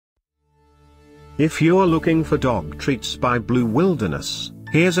If you're looking for dog treats by Blue Wilderness,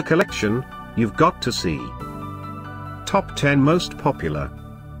 here's a collection you've got to see. Top 10 Most Popular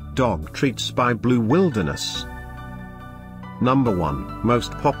Dog Treats by Blue Wilderness. Number 1,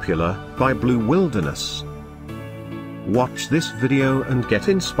 Most Popular, by Blue Wilderness. Watch this video and get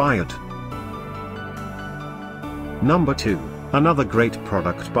inspired. Number 2, another great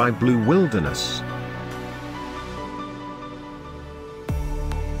product by Blue Wilderness.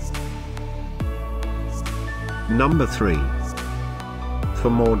 Number 3. For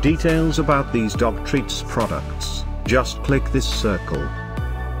more details about these dog treats products, just click this circle.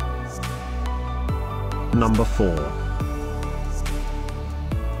 Number 4.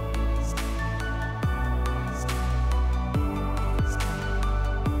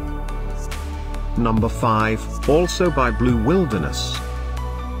 Number 5, also by Blue Wilderness.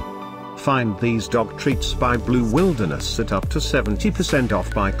 Find these dog treats by Blue Wilderness at up to 70%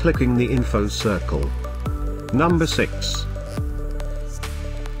 off by clicking the info circle. Number 6.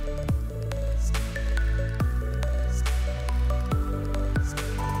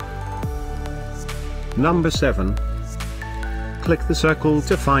 Number 7. Click the circle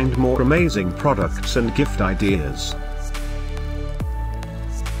to find more amazing products and gift ideas.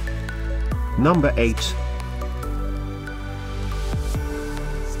 Number 8.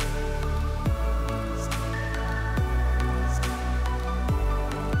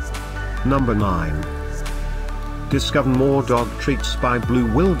 Number 9. Discover more dog treats by Blue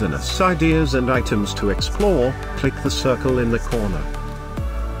Wilderness ideas and items to explore, click the circle in the corner.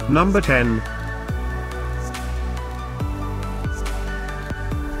 Number 10.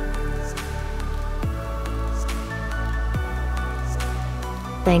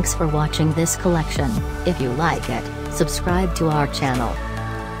 Thanks for watching this collection. If you like it, subscribe to our channel.